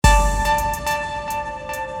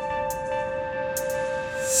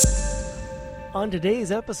On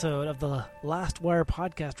today's episode of the Last Wire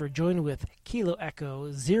podcast, we're joined with Kilo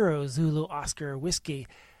Echo Zero Zulu Oscar Whiskey.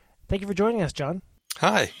 Thank you for joining us, John.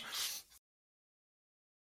 Hi.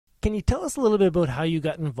 Can you tell us a little bit about how you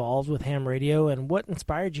got involved with ham radio and what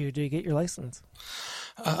inspired you to get your license?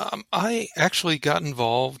 I actually got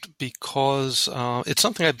involved because it's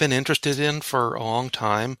something I've been interested in for a long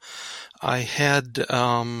time. I had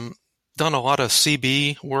done a lot of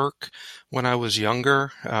CB work when I was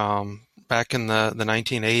younger, back in the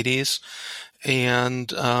 1980s, and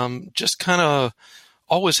just kind of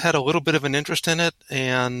always had a little bit of an interest in it,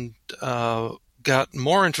 and got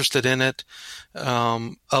more interested in it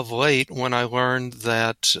of late when I learned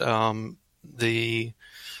that the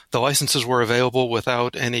licenses were available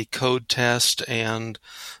without any code test, and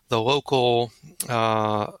the local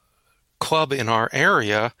club in our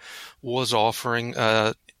area was offering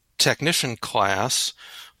a technician class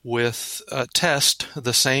with a test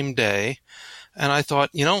the same day. And I thought,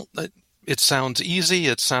 it sounds easy,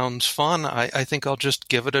 it sounds fun, I think I'll just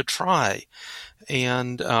give it a try.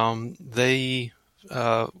 And they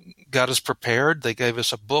got us prepared. They gave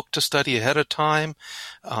us a book to study ahead of time.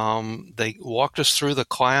 They walked us through the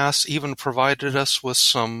class, even provided us with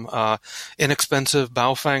some inexpensive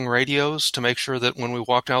Baofeng radios to make sure that when we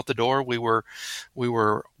walked out the door, we were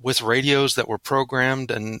with radios that were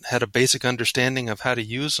programmed and had a basic understanding of how to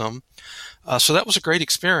use them. So that was a great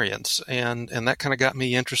experience, and that kind of got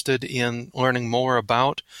me interested in learning more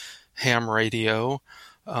about ham radio.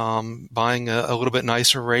 Buying a little bit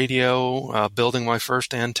nicer radio, building my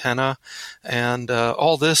first antenna, and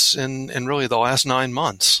all this in really the last 9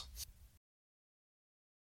 months.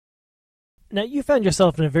 Now, you found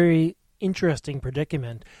yourself in a very interesting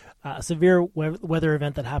predicament. A severe weather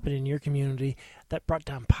event that happened in your community that brought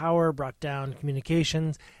down power, brought down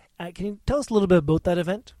communications. Can you tell us a little bit about that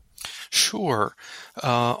event? Sure.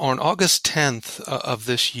 On August 10th of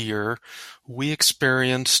this year, we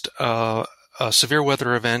experienced a severe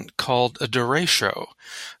weather event called a Derecho,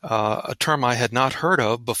 a term I had not heard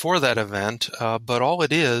of before that event, but all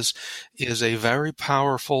it is a very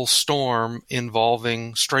powerful storm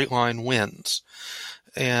involving straight-line winds.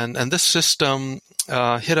 And this system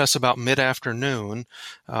hit us about mid-afternoon.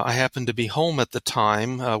 I happened to be home at the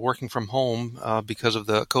time, working from home because of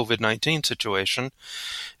the COVID-19 situation.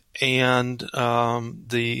 And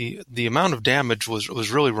the amount of damage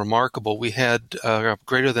was really remarkable. We had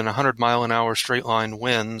greater than 100-mile-an-hour straight-line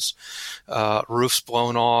winds, roofs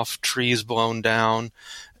blown off, trees blown down,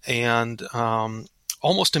 and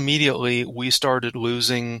almost immediately we started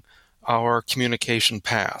losing our communication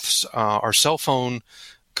paths. Our cell phone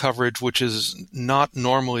coverage, which is not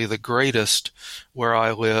normally the greatest where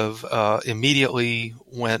I live, immediately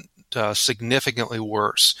went significantly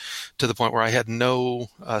worse, to the point where I had no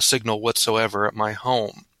signal whatsoever at my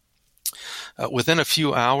home. Within a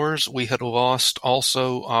few hours, we had lost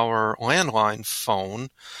also our landline phone,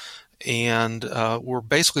 and were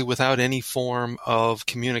basically without any form of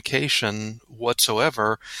communication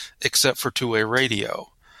whatsoever except for two-way radio.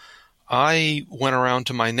 I went around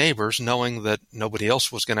to my neighbors, knowing that nobody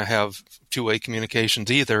else was going to have two-way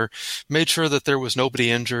communications either, made sure that there was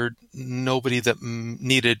nobody injured, nobody that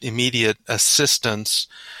needed immediate assistance,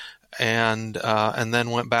 and then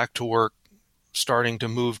went back to work, starting to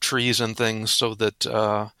move trees and things so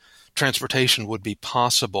that transportation would be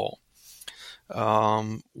possible.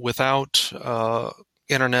 Without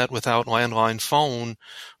internet, without landline phone,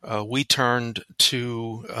 we turned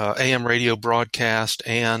to AM radio broadcast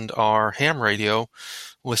and our ham radio,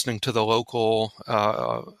 listening to the local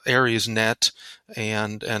area's net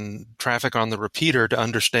and traffic on the repeater to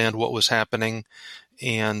understand what was happening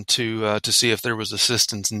and to see if there was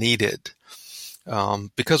assistance needed.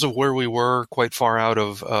 Because of where we were, quite far out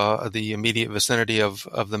of the immediate vicinity of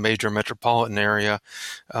the major metropolitan area,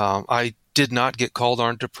 I did not get called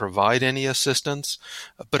on to provide any assistance,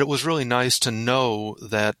 but it was really nice to know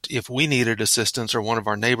that if we needed assistance or one of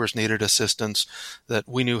our neighbors needed assistance, that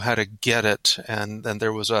we knew how to get it, and then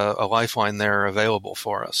there was a lifeline there available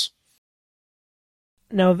for us.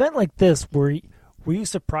 Now, an event like this, were you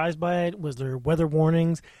surprised by it? Was there weather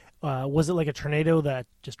warnings? Was it like a tornado that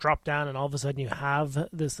just dropped down and all of a sudden you have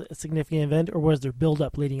this significant event, or was there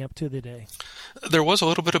buildup leading up to the day? There was a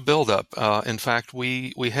little bit of buildup. In fact,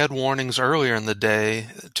 we had warnings earlier in the day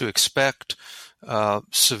to expect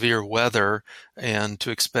severe weather and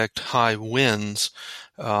to expect high winds.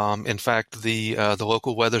 In fact, the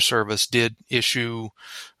local weather service did issue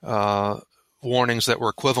warnings that were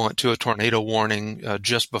equivalent to a tornado warning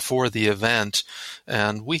just before the event.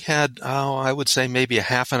 And we had, I would say maybe a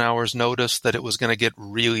half an hour's notice that it was going to get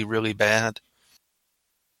really, really bad.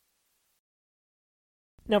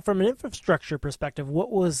 Now, from an infrastructure perspective, what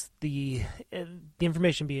was the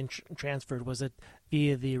information being transferred? Was it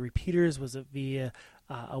via the repeaters? Was it via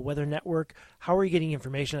a weather network? How were you getting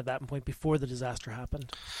information at that point before the disaster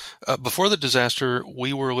happened? Before the disaster,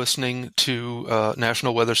 we were listening to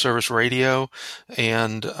National Weather Service radio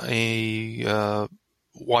and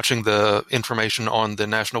watching the information on the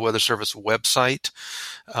National Weather Service website.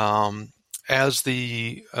 As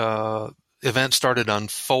the event started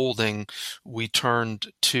unfolding, we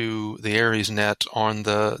turned to the AresNet on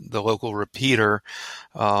the local repeater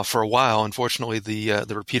for a while. Unfortunately, the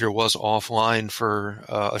repeater was offline for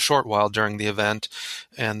a short while during the event,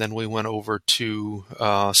 and then we went over to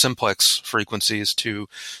simplex frequencies to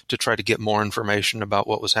try to get more information about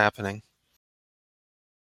what was happening.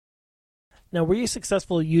 Now, were you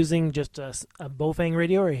successful using just a Bofang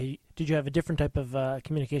radio, or did you have a different type of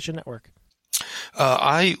communication network?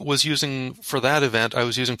 I was using, for that event, I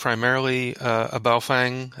was using primarily a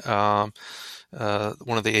Baofeng,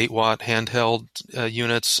 one of the 8-watt handheld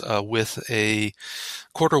units with a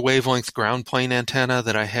quarter wavelength ground plane antenna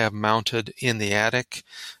that I have mounted in the attic.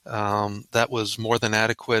 That was more than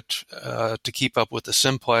adequate to keep up with the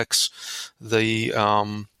simplex. The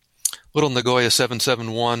little Nagoya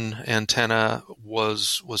 771 antenna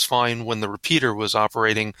was fine when the repeater was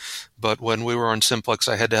operating, but when we were on simplex,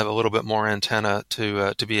 I had to have a little bit more antenna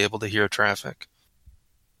to be able to hear traffic.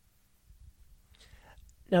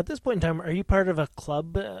 Now, at this point in time, are you part of a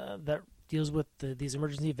club that deals with these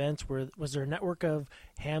emergency events? Was there a network of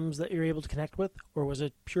hams that you're able to connect with, or was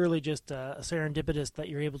it purely just serendipitous that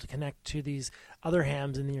you're able to connect to these other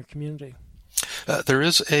hams in your community? There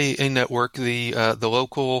is a network. The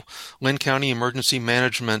local Lynn County Emergency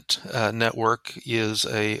Management Network is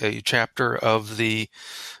a chapter of the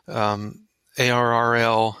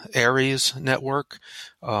ARRL ARES network,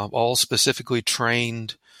 all specifically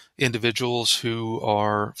trained individuals who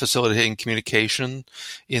are facilitating communication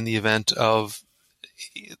in the event of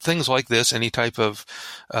things like this, any type of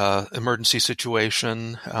emergency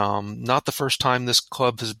situation. Not the first time this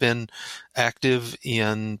club has been active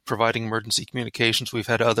in providing emergency communications. We've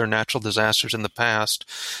had other natural disasters in the past.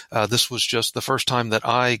 This was just the first time that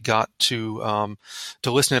I got to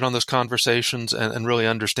listen in on those conversations and really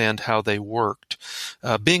understand how they worked.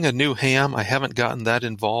 Being a new ham, I haven't gotten that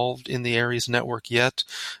involved in the ARES network yet,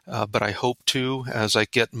 but I hope to, as I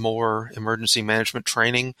get more emergency management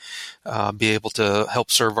training, be able to help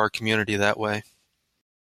serve our community that way.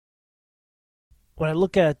 When I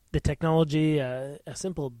look at the technology, a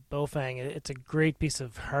simple Bofang, it's a great piece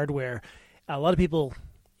of hardware. A lot of people,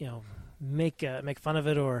 make fun of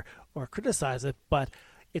it or criticize it, but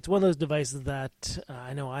it's one of those devices that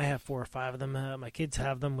I know I have 4 or 5 of them. My kids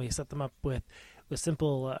have them. We set them up with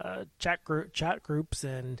simple chat groups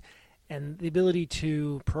and the ability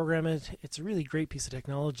to program it. It's a really great piece of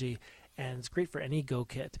technology, and it's great for any Go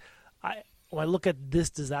kit. When I look at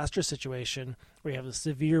this disaster situation where you have the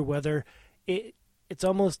severe weather, it's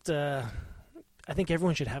almost, I think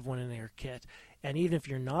everyone should have one in their kit. And even if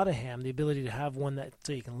you're not a ham, the ability to have one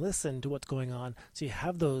so you can listen to what's going on, so you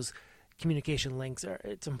have those communication links,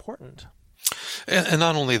 it's important. And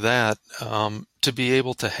not only that, to be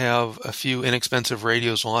able to have a few inexpensive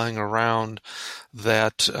radios lying around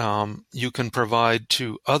that you can provide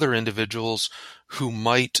to other individuals who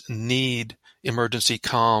might need emergency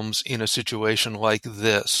comms in a situation like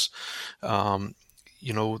this.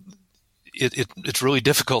 It's really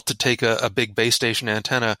difficult to take a big base station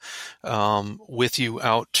antenna with you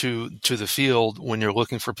out to the field when you're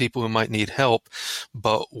looking for people who might need help.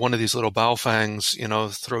 But one of these little Baofangs,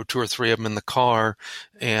 throw 2 or 3 of them in the car,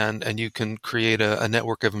 and you can create a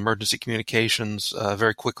network of emergency communications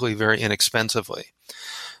very quickly, very inexpensively.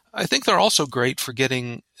 I think they're also great for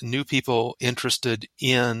getting new people interested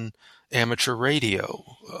in amateur radio.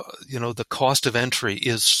 The cost of entry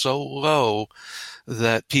is so low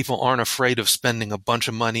that people aren't afraid of spending a bunch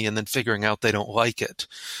of money and then figuring out they don't like it.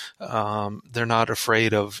 They're not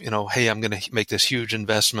afraid of, hey, I'm going to make this huge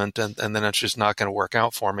investment and then it's just not going to work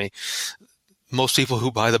out for me. Most people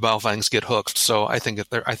who buy the Baofangs get hooked, so I think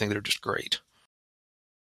they're just great.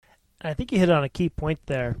 I think you hit on a key point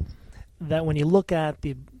there, that when you look at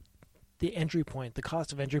the entry point, the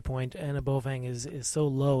cost of entry point, and a Bofang is so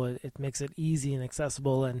low, it makes it easy and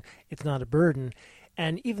accessible, and it's not a burden.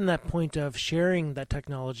 And even that point of sharing that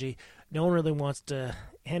technology, no one really wants to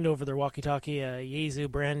hand over their walkie-talkie, a Yaesu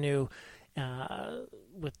brand new,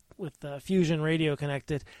 with Fusion radio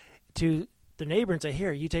connected, to their neighbor and say,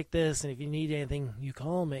 "Here, you take this, and if you need anything, you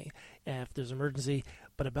call me if there's an emergency."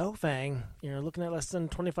 But a Baofang, you're looking at less than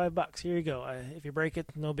 $25. Here you go. If you break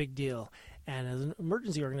it, no big deal. And as an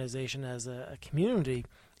emergency organization, as a community,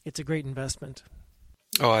 it's a great investment.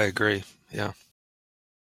 Oh, I agree. Yeah.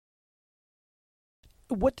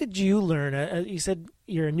 What did you learn? You said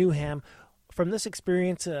you're a new ham. From this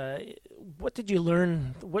experience, what did you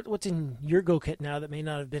learn? What's in your Go Kit now that may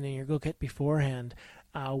not have been in your Go Kit beforehand?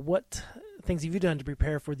 What things have you done to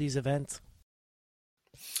prepare for these events?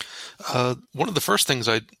 One of the first things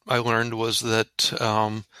I learned was that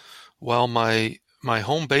while my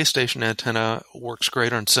home base station antenna works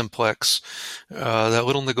great on simplex, that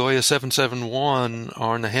little Nagoya 771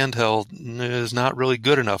 on the handheld is not really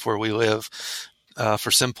good enough where we live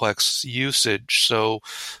for simplex usage. So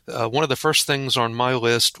one of the first things on my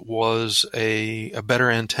list was a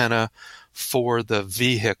better antenna for the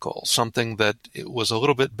vehicle, something that it was a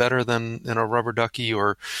little bit better than a rubber ducky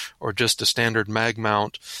or just a standard mag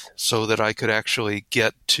mount, so that I could actually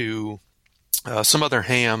get to some other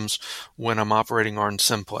hams when I'm operating on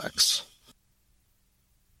simplex.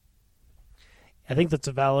 I think that's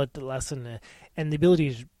a valid lesson, and the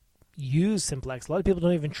ability to use simplex. A lot of people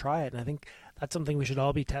don't even try it, and I think that's something we should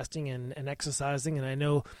all be testing and exercising. And I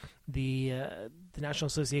know the National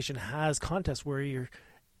Association has contests where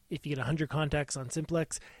if you get 100 contacts on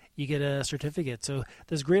simplex, you get a certificate. So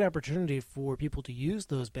there's great opportunity for people to use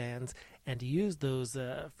those bands and to use those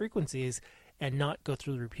frequencies and not go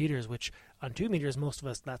through the repeaters, which on 2 meters, most of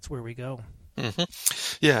us, that's where we go. hmm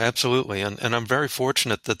Yeah, absolutely. And I'm very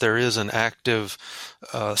fortunate that there is an active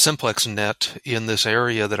simplex net in this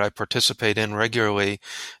area that I participate in regularly.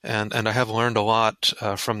 And I have learned a lot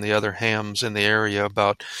from the other hams in the area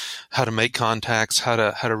about how to make contacts, how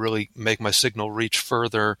to really make my signal reach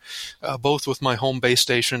further, both with my home base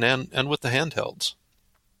station and with the handhelds.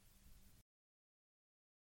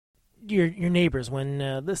 Your neighbors, when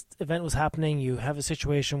this event was happening, you have a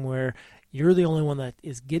situation where you're the only one that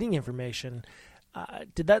is getting information.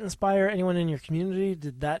 Did that inspire anyone in your community?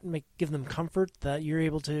 Did that give them comfort that you're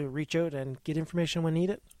able to reach out and get information when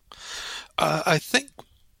needed? I think,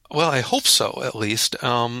 well, I hope so, at least.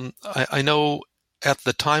 I know at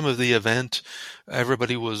the time of the event,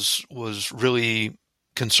 everybody was really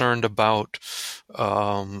concerned about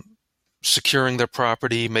um, securing their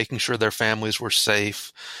property, making sure their families were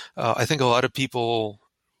safe. I think a lot of people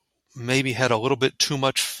maybe had a little bit too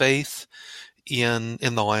much faith in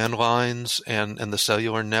the landlines and the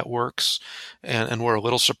cellular networks, and were a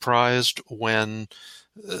little surprised when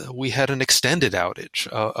we had an extended outage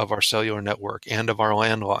of our cellular network and of our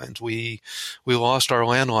landlines. We lost our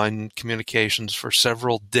landline communications for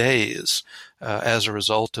several days as a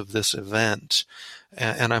result of this event,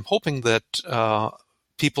 and I'm hoping that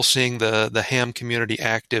people seeing the ham community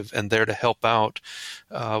active and there to help out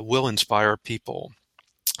will inspire people.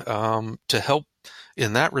 To help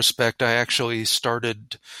in that respect, I actually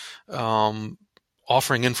started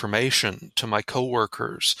offering information to my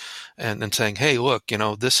coworkers and saying, "Hey, look,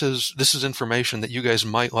 this is information that you guys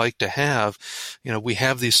might like to have. We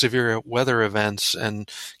have these severe weather events, and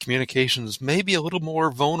communications may be a little more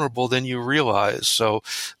vulnerable than you realize. So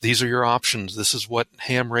these are your options. This is what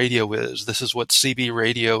ham radio is. This is what CB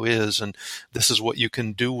radio is, and this is what you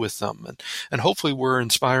can do with them." And hopefully, we're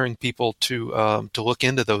inspiring people to look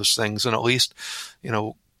into those things and at least,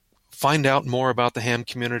 find out more about the ham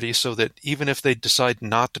community, so that even if they decide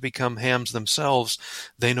not to become hams themselves,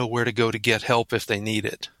 they know where to go to get help if they need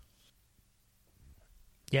it.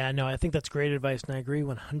 Yeah, no, I think that's great advice, and I agree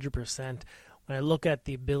 100%. When I look at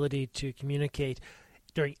the ability to communicate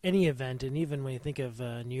during any event, and even when you think of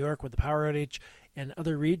New York with the power outage and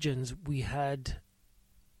other regions, we had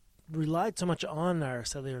relied so much on our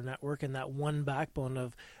cellular network and that one backbone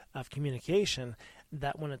of communication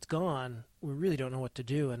that when it's gone, we really don't know what to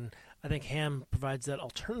do. And I think ham provides that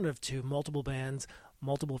alternative to multiple bands,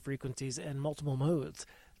 multiple frequencies, and multiple modes.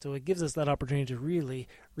 So it gives us that opportunity to really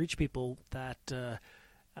reach people that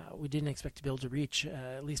we didn't expect to be able to reach,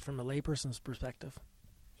 at least from a layperson's perspective.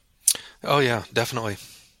 Oh yeah, definitely.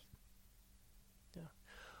 Yeah.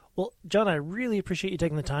 Well, John, I really appreciate you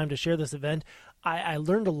taking the time to share this event. I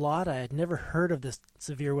learned a lot. I had never heard of this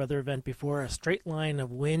severe weather event before. A straight line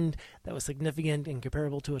of wind that was significant and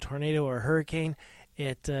comparable to a tornado or a hurricane.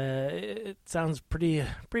 It sounds pretty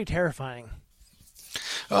terrifying.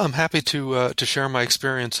 Well, I'm happy to share my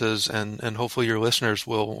experiences, and hopefully your listeners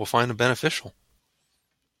will find them beneficial.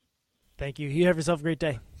 Thank you. You have yourself a great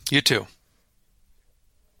day. You too.